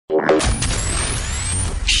Here,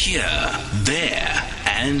 there,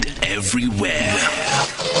 and everywhere.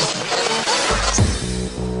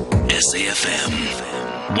 SAFM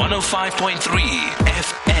 105.3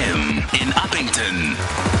 FM in Uppington.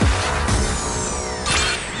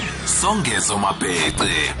 Songezo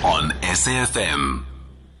Mapete on SAFM.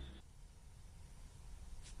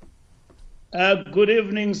 Good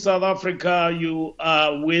evening, South Africa. You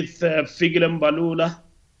are with Mpumi Mpofu,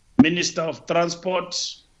 Minister of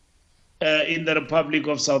Transport in the Republic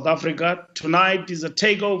of South Africa. Tonight is a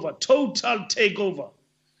takeover, total takeover.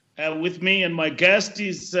 With me and my guest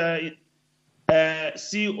is CEO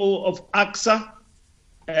of ACSA,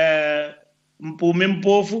 Mpumi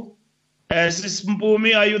Mpofu. Sis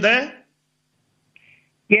Mpumi, are you there?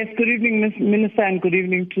 Yes, good evening, Minister, and good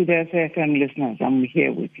evening to the SAFM listeners. I'm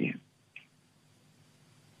here with you.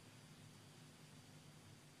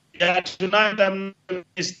 Yeah, tonight I'm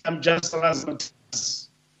just Rasmus.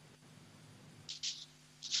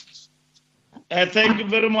 Thank you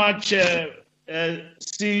very much,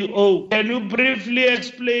 CEO. Can you briefly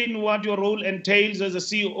explain what your role entails as a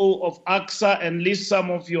CEO of ACSA and list some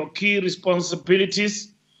of your key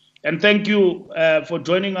responsibilities? And thank you for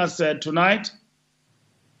joining us tonight.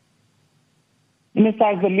 Minister,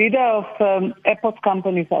 as the leader of Airports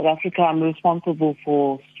Company South Africa, I'm responsible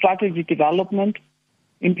for strategy development,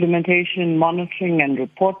 implementation, monitoring, and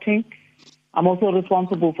reporting. I'm also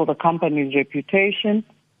responsible for the company's reputation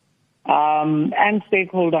and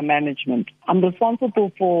stakeholder management. I'm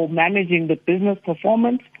responsible for managing the business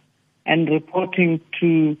performance and reporting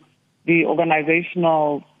to the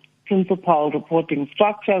organizational principal reporting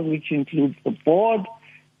structures, which includes the board,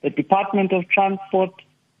 the Department of Transport,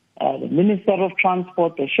 the Minister of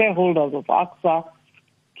Transport, the shareholders of ACSA,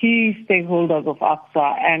 key stakeholders of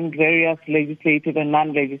ACSA, and various legislative and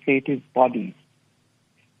non-legislative bodies.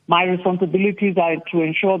 My responsibilities are to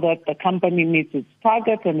ensure that the company meets its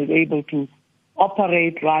targets and is able to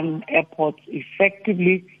operate, run airports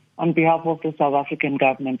effectively on behalf of the South African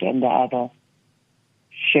government and the other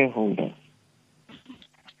shareholders.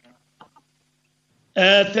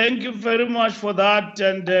 Thank you very much for that.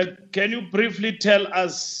 And can you briefly tell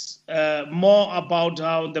us more about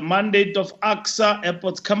how the mandate of ACSA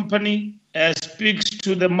Airports Company speaks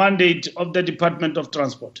to the mandate of the Department of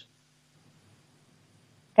Transport?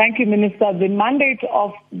 Thank you, Minister. The mandate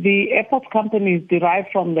of the airport company is derived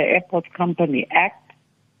from the Airports Company Act,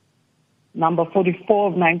 number 44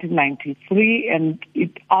 of 1993, and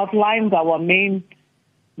it outlines our main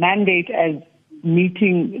mandate as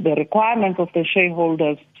meeting the requirements of the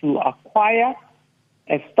shareholders to acquire,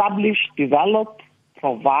 establish, develop,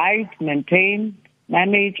 provide, maintain,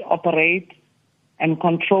 manage, operate, and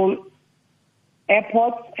control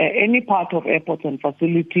airports, any part of airports and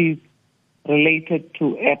facilities related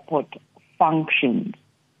to airport functions.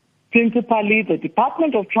 Principally, the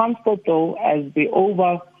Department of Transport, though, as the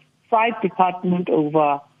oversight department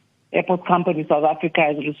over Airport Company South Africa,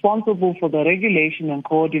 is responsible for the regulation and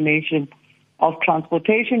coordination of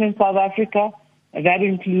transportation in South Africa. That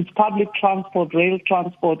includes public transport, rail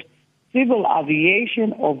transport, civil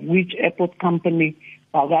aviation, of which Airport Company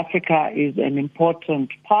South Africa is an important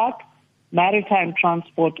part, maritime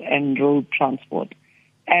transport, and road transport.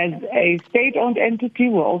 As a state-owned entity,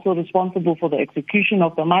 we're also responsible for the execution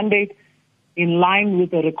of the mandate in line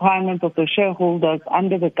with the requirements of the shareholders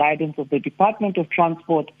under the guidance of the Department of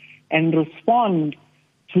Transport and respond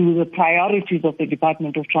to the priorities of the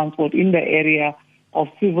Department of Transport in the area of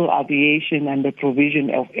civil aviation and the provision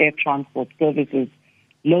of air transport services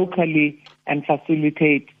locally and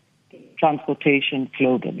facilitate transportation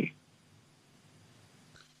globally.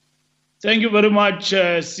 Thank you very much,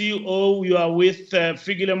 CEO. You are with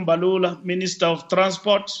Mpumi Mpofu, Minister of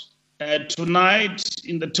Transport. Tonight,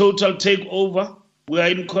 in the total takeover, we are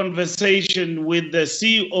in conversation with the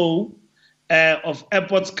CEO of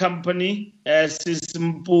Airports Company,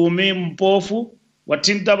 Mpumi Mpofu.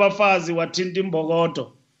 Watinta bafazi, watinti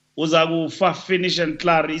mbogoto. Uzagufa finish and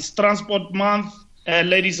clear. It's Transport Month,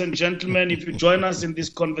 ladies and gentlemen, if you join us in this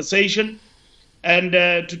conversation. And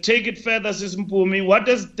to take it further, Sis Mpumi, what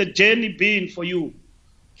has the journey been for you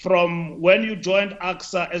from when you joined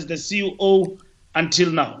ACSA as the CEO until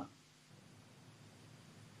now?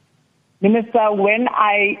 Minister, when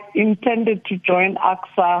I intended to join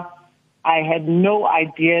ACSA, I had no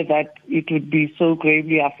idea that it would be so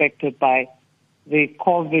gravely affected by the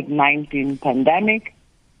COVID-19 pandemic.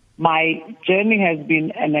 My journey has been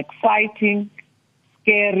an exciting,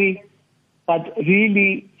 scary, but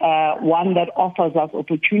really one that offers us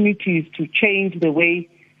opportunities to change the way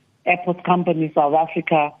Airport Company South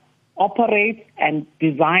Africa operates and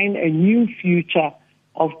design a new future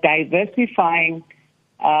of diversifying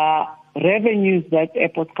revenues that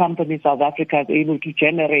Airport Company South Africa is able to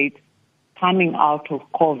generate coming out of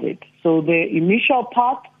COVID. So the initial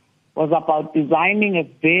part was about designing a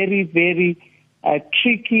very, very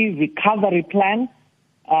tricky recovery plan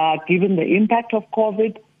given the impact of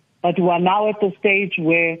COVID. But we are now at the stage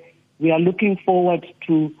where we are looking forward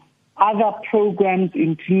to other programs,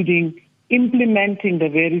 including implementing the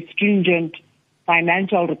very stringent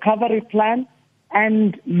financial recovery plan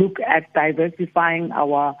and look at diversifying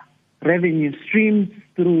our revenue streams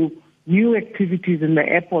through new activities in the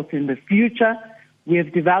airports in the future. We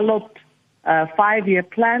have developed 5-year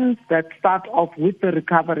plans that start off with the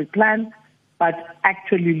recovery plan, but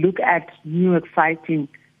actually look at new exciting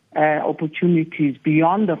opportunities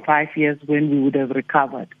beyond the 5 years when we would have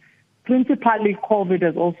recovered. Principally, COVID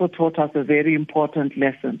has also taught us a very important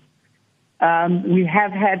lesson. We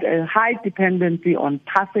have had a high dependency on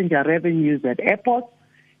passenger revenues at airports,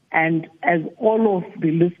 and as all of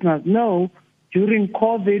the listeners know, during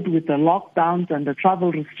COVID, with the lockdowns and the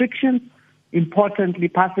travel restrictions, importantly,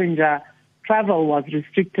 passenger travel was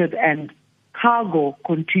restricted and cargo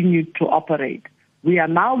continued to operate. We are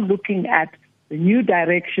now looking at the new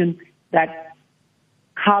direction that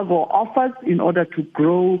cargo offers in order to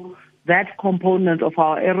grow that component of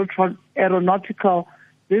our aeronautical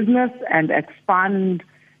business and expand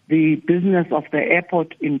the business of the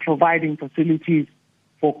airport in providing facilities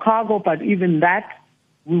for cargo. But even that,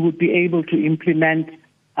 we would be able to implement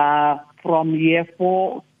from year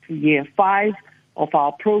 4 to year 5 of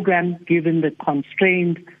our program, given the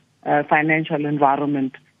constrained financial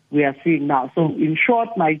environment we are seeing now. So in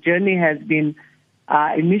short, my journey has been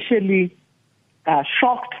initially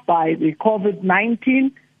shocked by the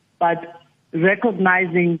COVID-19, but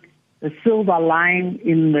recognizing the silver line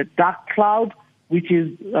in the dark cloud, which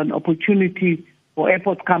is an opportunity for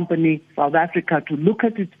Airport Company South Africa to look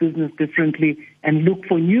at its business differently and look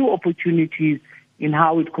for new opportunities in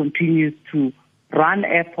how it continues to run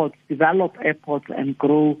airports, develop airports, and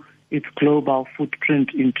grow its global footprint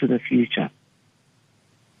into the future.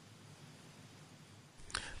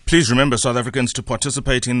 Please remember, South Africans, to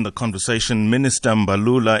participate in the conversation. Minister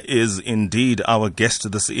Mbalula is indeed our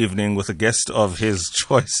guest this evening, with a guest of his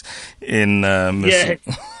choice in Ms.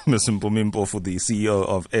 Mpumi Mpofu, the CEO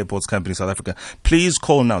of Airports Company South Africa. Please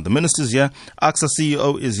call now. The minister's here. ACSA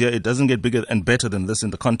CEO is here. It doesn't get bigger and better than this in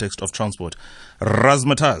the context of transport.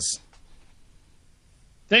 Razmataz.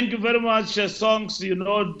 Thank you very much, Songs. You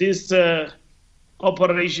know, this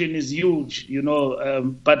operation is huge,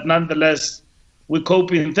 but nonetheless, we're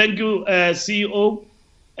coping. Thank you, CEO.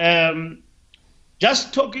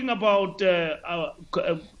 Just talking about our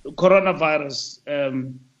coronavirus,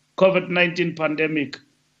 COVID-19 pandemic,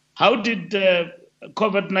 how did the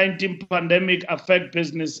COVID-19 pandemic affect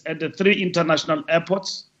business at the 3 international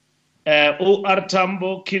airports, OR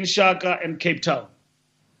Tambo, Kinshasa, and Cape Town?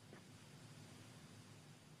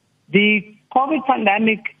 The COVID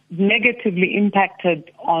pandemic negatively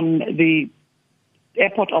impacted on the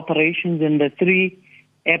airport operations in the 3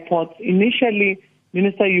 airports. Initially,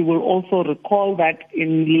 Minister, you will also recall that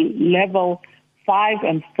in level 5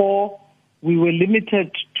 and 4, we were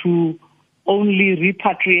limited to only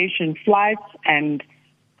repatriation flights and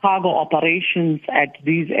cargo operations at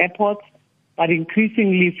these airports. But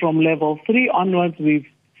increasingly from level 3 onwards, we've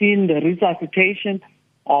seen the resuscitation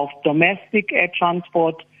of domestic air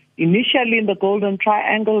transport, initially in the Golden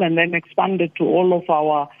Triangle and then expanded to all of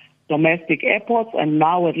our domestic airports. And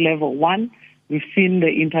now at level 1, we've seen the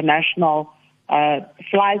international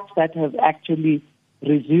flights that have actually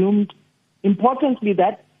resumed. Importantly,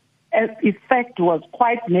 that effect was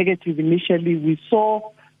quite negative initially. We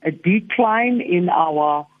saw a decline in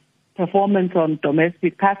our performance on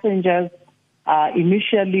domestic passengers.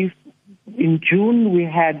 Initially, in June, we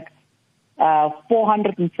had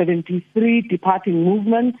 473 departing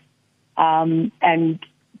movements and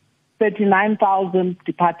 39,000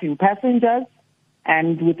 departing passengers,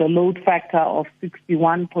 and with a load factor of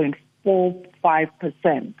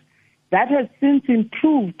 61.45%. That has since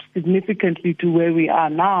improved significantly to where we are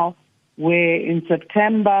now, where in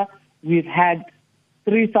September we've had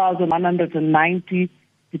 3,190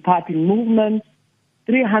 departing movements,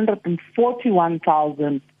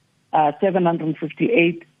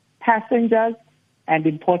 341,758 passengers, and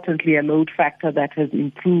importantly, a load factor that has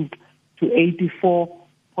improved to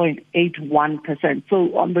 84.81%.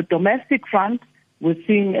 So on the domestic front, we're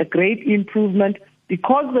seeing a great improvement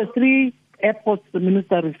because the 3 airports the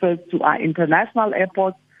minister refers to are international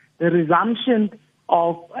airports. The resumption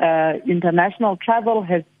of international travel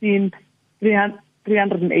has seen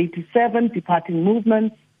 387 departing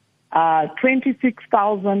movements,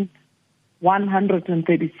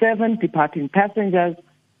 26,137 departing passengers,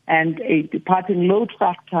 and a departing load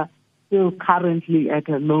factor still currently at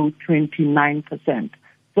a low 29%.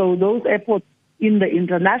 So those airports in the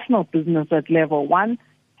international business at level 1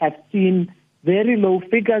 have seen very low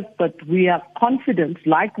figures, but we are confident,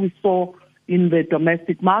 like we saw in the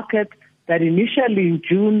domestic market, that initially in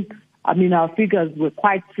June, our figures were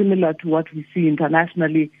quite similar to what we see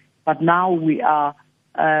internationally, but now we are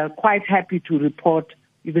quite happy to report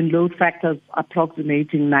even load factors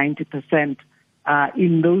approximating 90%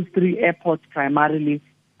 in those 3 airports primarily,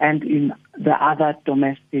 and in the other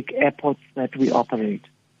domestic airports that we operate.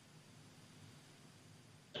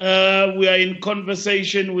 We are in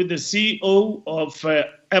conversation with the CEO of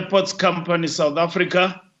Airports Company South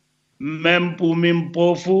Africa, Mpumi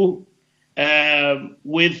Mpofu,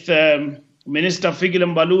 with Minister Fikile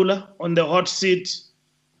Mbalula on the hot seat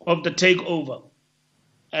of the takeover.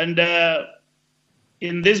 And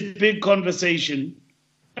in this big conversation,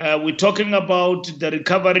 we're talking about the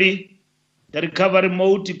recovery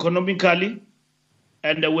mode economically,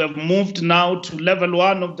 and we have moved now to level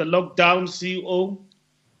 1 of the lockdown, CEO.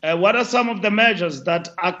 What are some of the measures that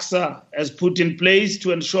ACSA has put in place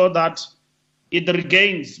to ensure that it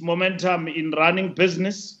regains momentum in running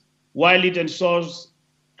business while it ensures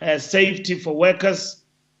safety for workers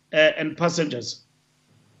and passengers?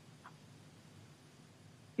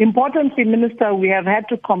 Importantly, Minister, we have had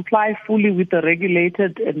to comply fully with the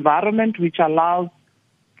regulated environment, which allows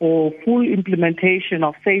for full implementation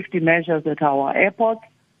of safety measures at our airports.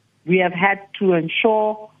 We have had to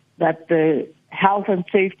ensure that the health and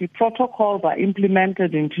safety protocols are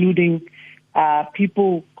implemented, including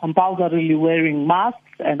people compulsorily wearing masks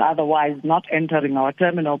and otherwise not entering our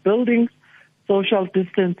terminal buildings, social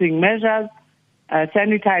distancing measures,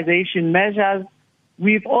 sanitization measures.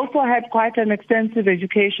 We've also had quite an extensive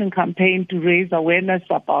education campaign to raise awareness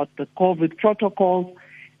about the COVID protocols,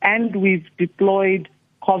 and we've deployed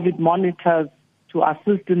COVID monitors to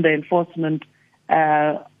assist in the enforcement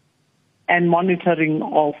and monitoring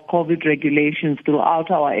of COVID regulations throughout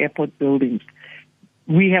our airport buildings.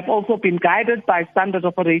 We have also been guided by standard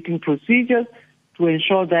operating procedures to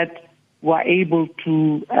ensure that we're able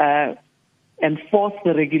to enforce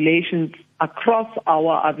the regulations across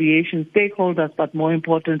our aviation stakeholders, but more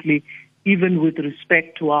importantly, even with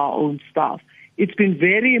respect to our own staff. It's been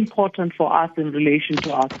very important for us in relation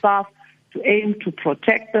to our staff to aim to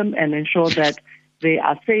protect them and ensure that they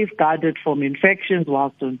are safeguarded from infections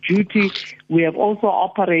whilst on duty. We have also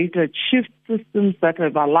operated shift systems that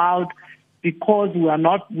have allowed, because we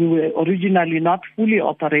were originally not fully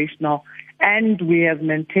operational, and we have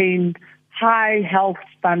maintained high health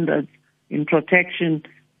standards in protection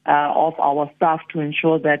of our staff to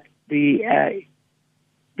ensure that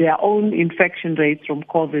their own infection rates from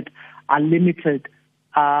COVID are limited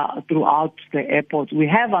throughout the airport. We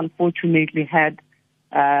have unfortunately had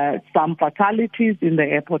some fatalities in the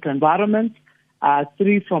airport environment,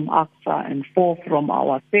 3 from ACSA and 4 from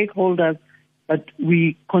our stakeholders, but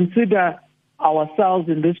we consider ourselves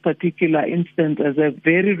in this particular instance as a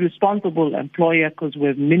very responsible employer because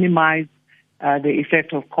we've minimized the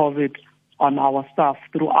effect of COVID on our staff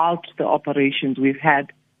throughout the operations we've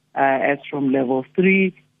had as from level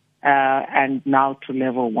 3 and now to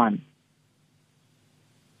level 1.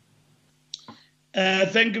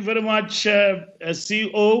 Thank you very much,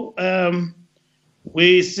 CEO.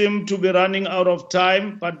 We seem to be running out of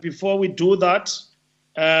time, but before we do that,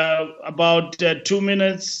 about 2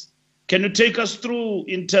 minutes, can you take us through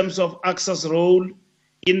in terms of ACSA's role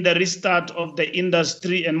in the restart of the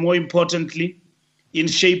industry and more importantly, in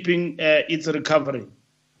shaping its recovery?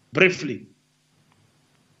 Briefly.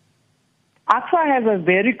 ACSA has a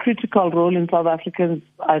very critical role in South Africa's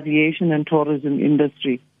aviation and tourism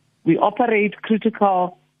industry. We operate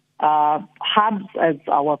critical hubs as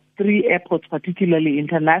our 3 airports, particularly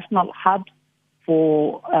international hubs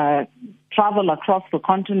for travel across the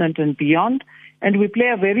continent and beyond. And we play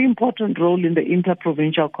a very important role in the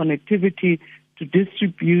interprovincial connectivity to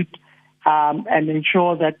distribute and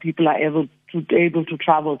ensure that people are able to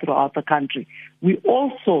travel throughout the country. We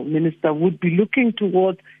also, Minister, would be looking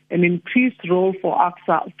towards an increased role for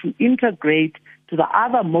ACSA to integrate to the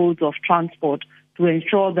other modes of transport to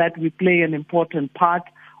ensure that we play an important part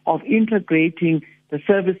of integrating the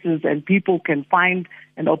services and people can find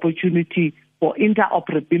an opportunity for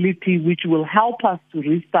interoperability, which will help us to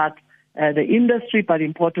restart the industry, but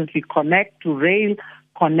importantly, connect to rail,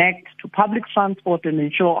 connect to public transport, and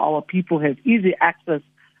ensure our people have easy access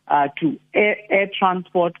to air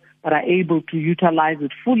transport, but are able to utilize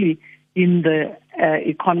it fully in the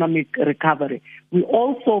economic recovery. We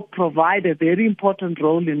also provide a very important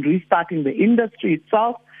role in restarting the industry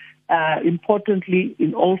itself, importantly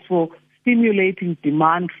in also stimulating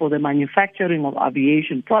demand for the manufacturing of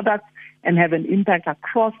aviation products and have an impact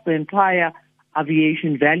across the entire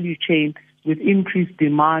aviation value chain with increased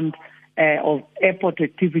demand of airport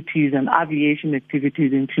activities and aviation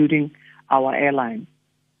activities, including our airlines.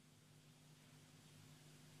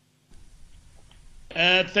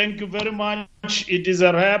 Thank you very much. It is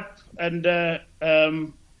a wrap, and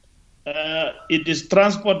it is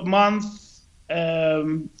Transport Month.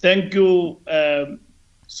 Thank you,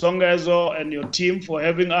 Songezo and your team for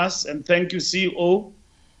having us, and thank you, CEO,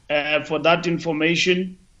 for that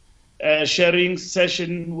information sharing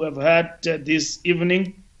session we've had this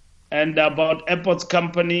evening, and about Airports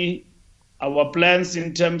Company, our plans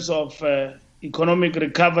in terms of economic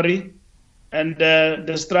recovery, and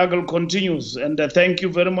the struggle continues. And thank you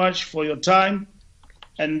very much for your time.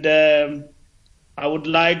 And I would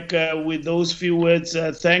like, with those few words,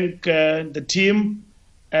 thank the team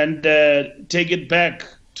and take it back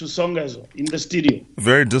to Songezo in the studio.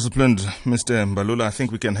 Very disciplined, Mr. Mbalula. I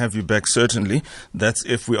think we can have you back, certainly. That's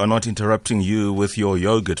if we are not interrupting you with your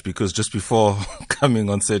yogurt, because just before coming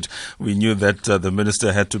on set, we knew that the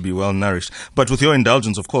minister had to be well nourished. But with your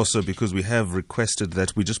indulgence, of course, because we have requested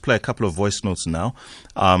that we just play a couple of voice notes now,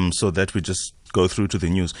 so that we just go through to the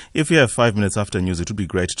news. If you have 5 minutes after news, it would be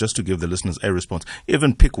great just to give the listeners a response.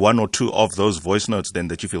 Even pick one or two of those voice notes then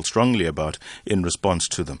that you feel strongly about in response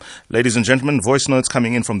to them. Ladies and gentlemen, voice notes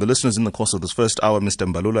coming in from the listeners in the course of this first hour. Mr.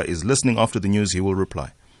 Mbalula is listening. After the news, he will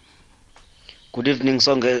reply. Good evening,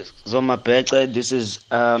 Songezo. This is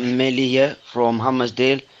Meli here from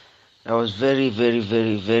Hammersdale. I was very, very,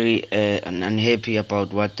 very, very unhappy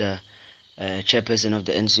about what the chairperson of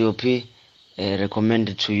the NCOP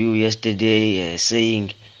recommended to you yesterday,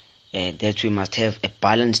 saying that we must have a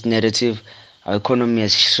balanced narrative. Our economy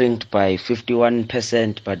has shrinked by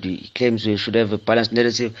 51%, but he claims we should have a balanced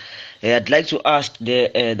narrative. I'd like to ask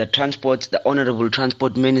the Honorable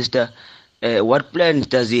Transport Minister, what plans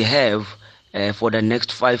does he have for the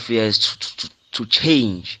next 5 years to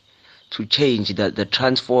change the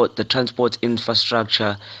transport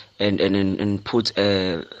infrastructure and put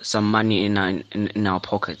some money in our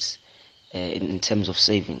pockets in terms of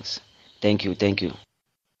savings? Thank you.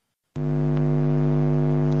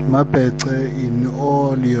 Mapete, in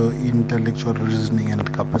all your intellectual reasoning and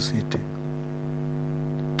capacity,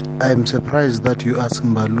 I'm surprised that you ask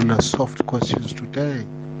Mbalula soft questions today.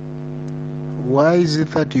 Why is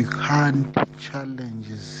it that you can't challenge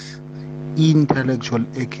his intellectual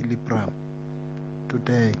equilibrium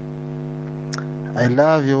today? I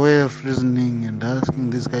love your way of reasoning and asking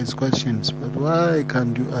these guys questions, but why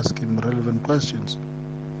can't you ask him relevant questions?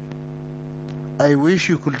 I wish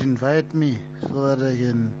you could invite me so that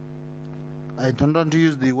I don't want to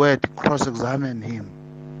use the word cross-examine him,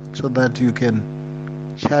 so that you can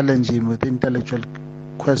challenge him with intellectual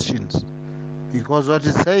questions. Because what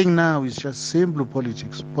he's saying now is just simple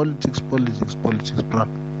politics, bro.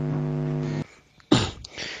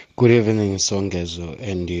 Good evening, Songezo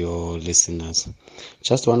and your listeners.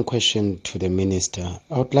 Just one question to the minister.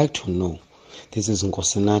 I would like to know, this is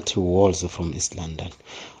Nkosinati Walls from East London.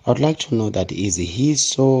 I would like to know that is he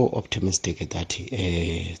so optimistic that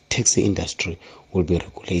taxi industry will be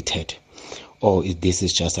regulated, or if this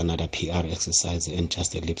is just another PR exercise and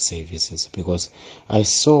just a lip services? Because I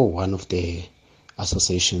saw one of the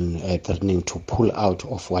association threatening to pull out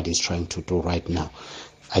of what he's trying to do right now.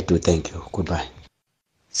 I do thank you. Goodbye.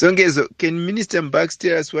 Songezo, can Minister Mbaks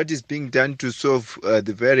tell us what is being done to solve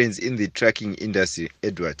the variance in the trucking industry?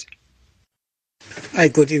 Edward. Hi,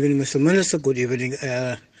 good evening, Mr. Minister. Good evening,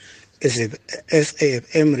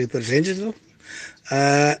 SAFM representative.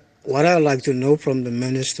 What I'd like to know from the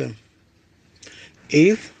minister,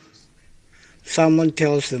 if someone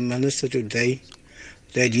tells the minister today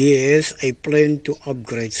that he has a plan to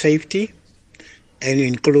upgrade safety and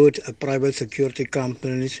include a private security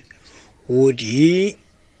companies, would he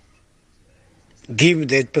give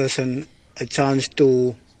that person a chance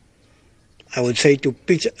to, I would say, to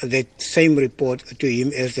pitch that same report to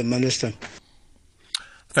him as the minister?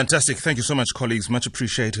 Fantastic. Thank you so much, colleagues. Much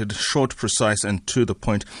appreciated. Short, precise, and to the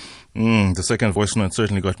point. The second voice note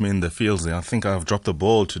certainly got me in the fields there. I think I've dropped the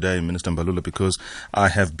ball today, Minister Mbalula, because I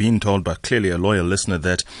have been told by clearly a loyal listener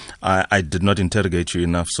that I did not interrogate you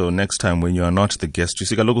enough. So next time when you are not the guest, you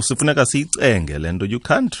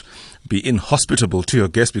can't be inhospitable to your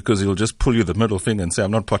guest, because he'll just pull you the middle finger and say,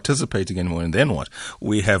 I'm not participating anymore. And then what?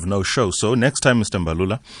 We have no show. So next time, Mr.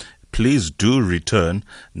 Mbalula, please do return,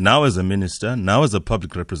 now as a minister, now as a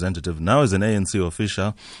public representative, now as an ANC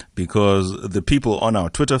official, because the people on our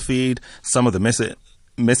Twitter feed, some of the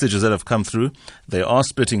messages that have come through. They are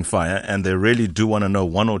spitting fire, and they really do want to know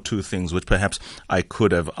one or two things which perhaps I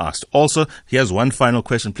could have asked. Also, here's one final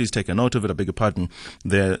question. Please take a note of it. I beg your pardon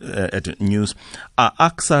there at news. Are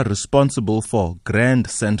ACSA responsible for Grand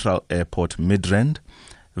Central Airport Midrand,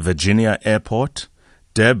 Virginia Airport,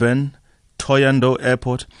 Durban, Toyando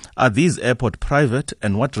Airport? Are these airports private,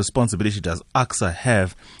 and what responsibility does ACSA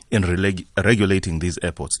have in regulating these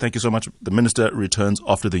airports? Thank you so much. The Minister returns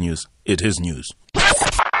after the news. It is news.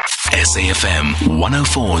 SAFM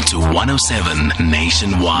 104 to 107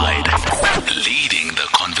 nationwide. Leading the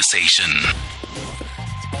conversation.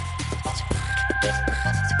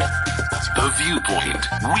 The Viewpoint,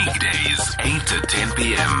 weekdays 8 to 10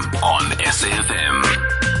 p.m. on SAFM.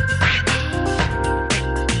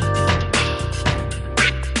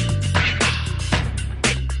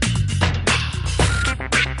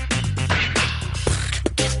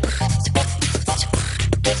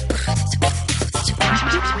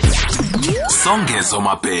 Songezo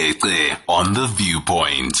Mapete on The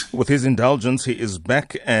Viewpoint. With his indulgence, he is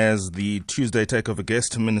back as the Tuesday takeover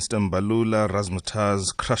guest, Minister Mbalula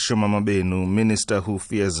Razmataz Krashomamabenu, Minister who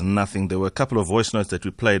fears nothing. There were a couple of voice notes that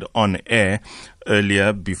we played on air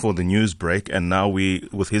earlier before the news break, and now we,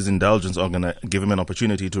 with his indulgence, are going to give him an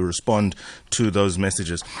opportunity to respond to those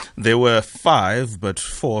messages. There were 5, but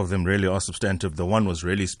 4 of them really are substantive. The one was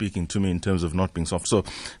really speaking to me in terms of not being soft. So,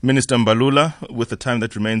 Minister Mbalula, with the time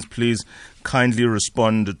that remains, please kindly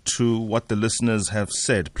respond to what the listeners have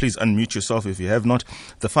said. Please unmute yourself if you have not.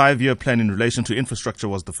 The 5-year plan in relation to infrastructure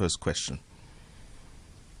was the first question.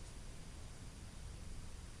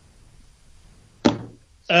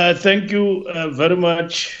 Thank you very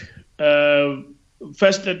much.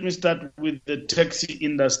 First, let me start with the taxi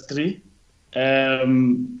industry.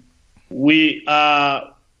 We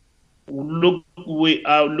are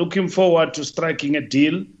looking forward to striking a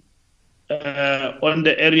deal on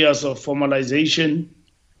the areas of formalization,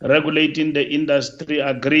 regulating the industry,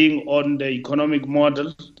 agreeing on the economic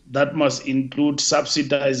model that must include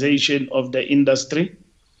subsidization of the industry.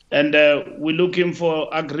 And we're looking for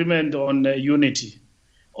agreement on unity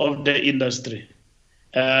of the industry.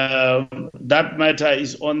 That matter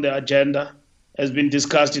is on the agenda, has been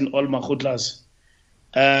discussed in all Makhutlas.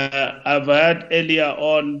 I've heard earlier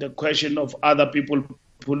on the question of other people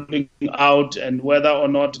pulling out and whether or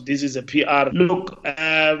not this is a PR. Look,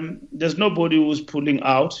 there's nobody who's pulling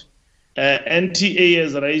out. NTA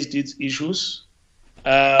has raised its issues.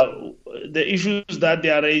 The issues that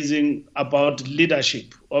they are raising about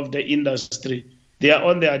leadership of the industry, they are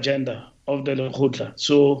on the agenda of the Lekhutla.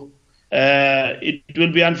 So it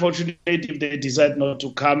will be unfortunate if they decide not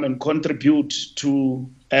to come and contribute to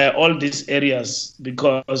all these areas,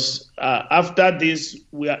 because after this,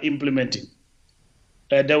 we are implementing.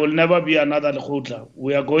 There will never be another Lekhutla.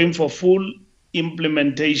 We are going for full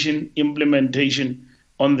implementation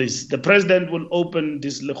on this. The president will open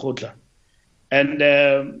this Lekhutla.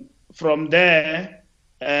 And from there,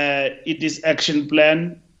 it is action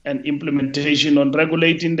plan and implementation on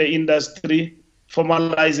regulating the industry,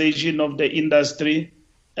 formalization of the industry.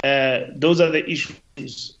 Those are the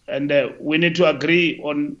issues. And we need to agree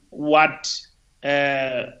on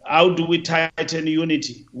how do we tighten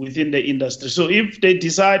unity within the industry. So if they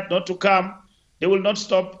decide not to come, they will not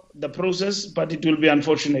stop the process, but it will be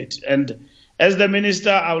unfortunate. And as the minister,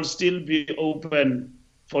 I will still be open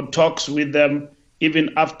for talks with them, even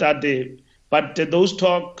after but those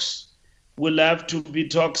talks will have to be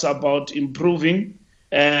talks about improving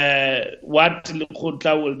what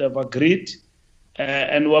Lekhutla will have agreed,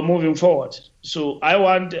 and we're moving forward. So I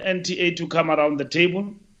want NTA to come around the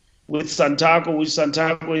table with Santaco, which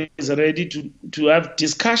Santaco is ready to have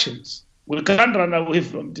discussions. We can't run away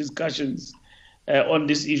from discussions on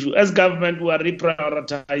this issue. As government, we are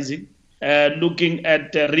reprioritizing, looking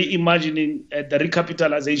at reimagining the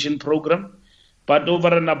recapitalization program, but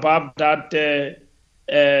over and above that,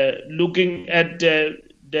 looking at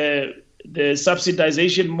the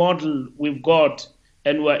subsidization model we've got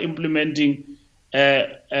and we're implementing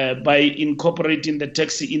by incorporating the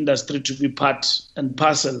taxi industry to be part and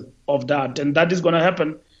parcel of that. And that is going to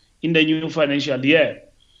happen in the new financial year.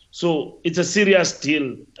 So it's a serious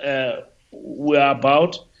deal we're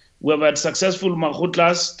about. We've had successful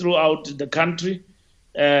Makhutlas throughout the country,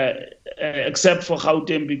 except for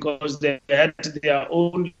Gauteng, because they had their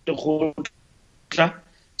own Lekhutla.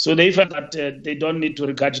 So they felt that they don't need to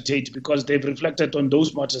regurgitate because they've reflected on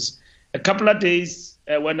those matters. A couple of days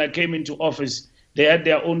when I came into office, they had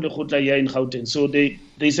their own Lekhutla here in Gauteng. So they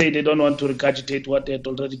say they don't want to regurgitate what they had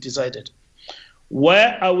already decided.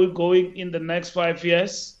 Where are we going in the next 5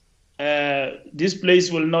 years? This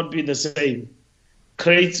place will not be the same.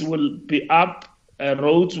 Crates will be up.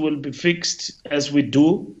 roads will be fixed as we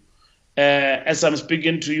do. As I'm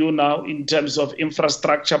speaking to you now, in terms of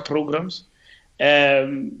infrastructure programs,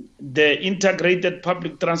 the integrated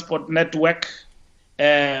public transport network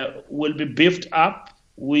will be beefed up.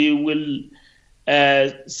 We will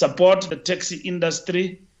support the taxi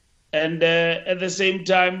industry, and at the same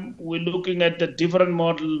time, we're looking at the different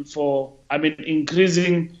model for,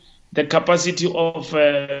 increasing the capacity of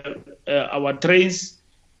our trains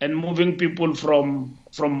and moving people from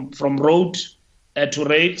road to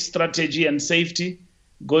rail, strategy and safety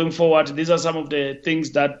going forward. These are some of the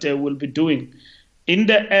things that we'll be doing. In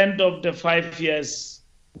the end of the 5 years,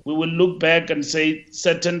 we will look back and say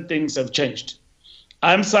certain things have changed.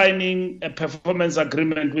 I'm signing a performance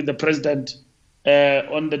agreement with the president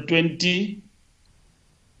on the 20,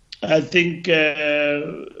 I think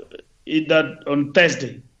either on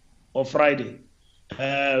Thursday or Friday.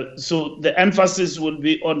 So the emphasis will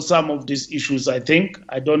be on some of these issues, I think.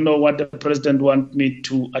 I don't know what the president wants me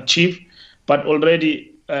to achieve, but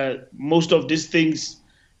already most of these things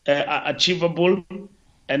are achievable.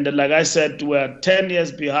 And like I said, we're 10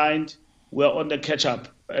 years behind. We're on the catch-up,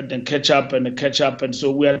 and then catch-up, and the catch-up. And so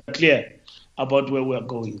we are clear about where we're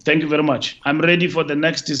going. Thank you very much. I'm ready for the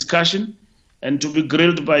next discussion and to be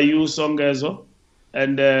grilled by you, Songezo,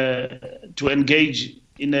 and to engage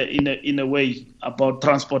in a way about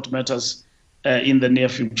transport matters in the near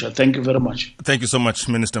future. Thank you very much. Thank you so much,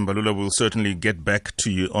 Minister Mbalula. We'll certainly get back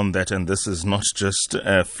to you on that. And this is not just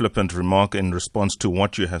a flippant remark in response to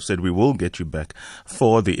what you have said. We will get you back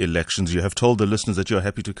for the elections. You have told the listeners that you're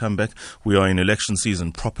happy to come back. We are in election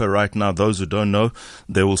season proper right now. Those who don't know,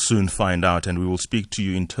 they will soon find out. And we will speak to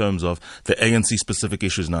you in terms of the ANC specific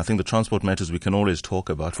issues. Now, I think the transport matters we can always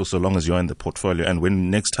talk about for so long as you're in the portfolio. And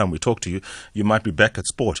when next time we talk to you, you might be back at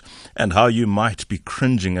sport, and how you might be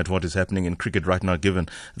cringing at what is happening in cricket right now, given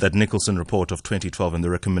that Nicholson report of 2012 and the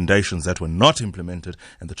recommendations that were not implemented,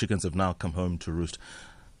 and the chickens have now come home to roost.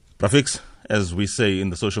 Prafix, as we say in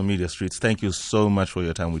the social media streets, thank you so much for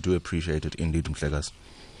your time. We do appreciate it indeed, Mhlegas.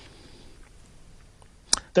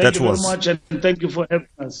 Thank you very much, and thank you for having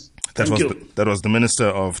us. That was the Minister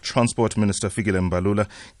of Transport, Minister Fikile Mbalula,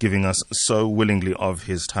 giving us so willingly of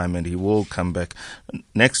his time, and he will come back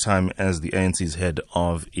next time as the ANC's head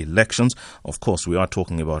of elections. Of course, we are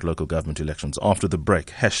talking about local government elections. After the break,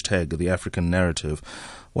 hashtag the African narrative,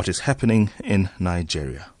 what is happening in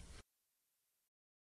Nigeria.